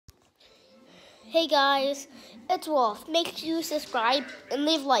Hey guys, it's Wolf. Make sure you subscribe and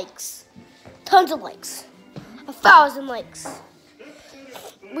leave likes. Tons of likes. 1,000 likes.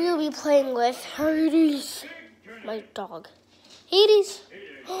 We will be playing with Hades, my dog. Hades?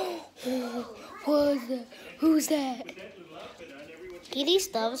 What is that? Who's that?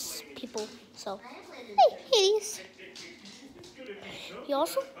 Hades loves people, so hey, Hades. He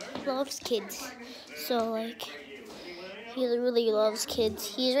also loves kids, so he really loves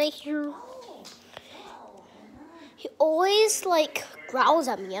kids. He's right here. He always growls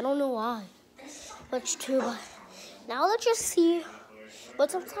at me. I don't know why. That's true, but now let's just see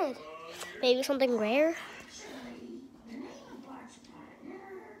what's inside. Maybe something rare.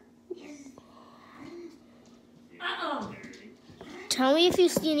 Tell me if you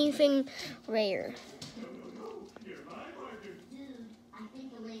see anything rare.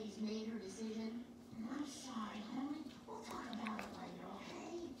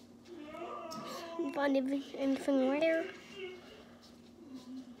 Find anything rare?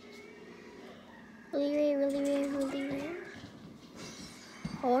 Really rare.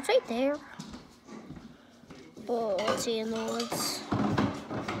 Oh, it's right there. Oh, let's see in the woods.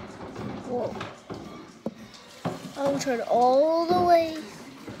 Whoa. I'll turn all the way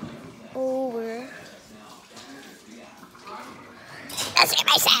over. Let's see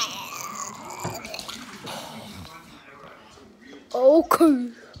myself.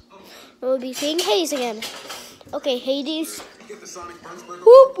 Okay. We'll be seeing Hades again. Okay, Hades.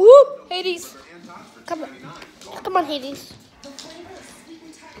 Whoop, whoop, Hades. Come on, Hades.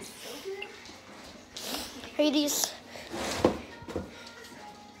 Hades.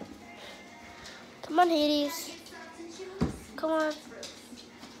 Come on, Hades. Come on.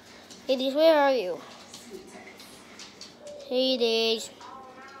 Hades, where are you? Hades.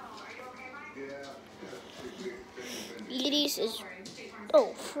 Hades is...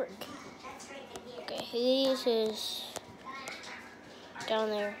 Oh, frick. Okay, Hades is down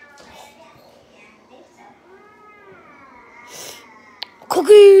there.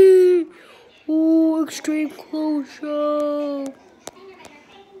 Cookie! Ooh, extreme close-up.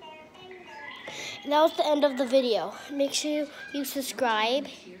 And that was the end of the video. Make sure you subscribe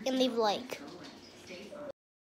and leave a like.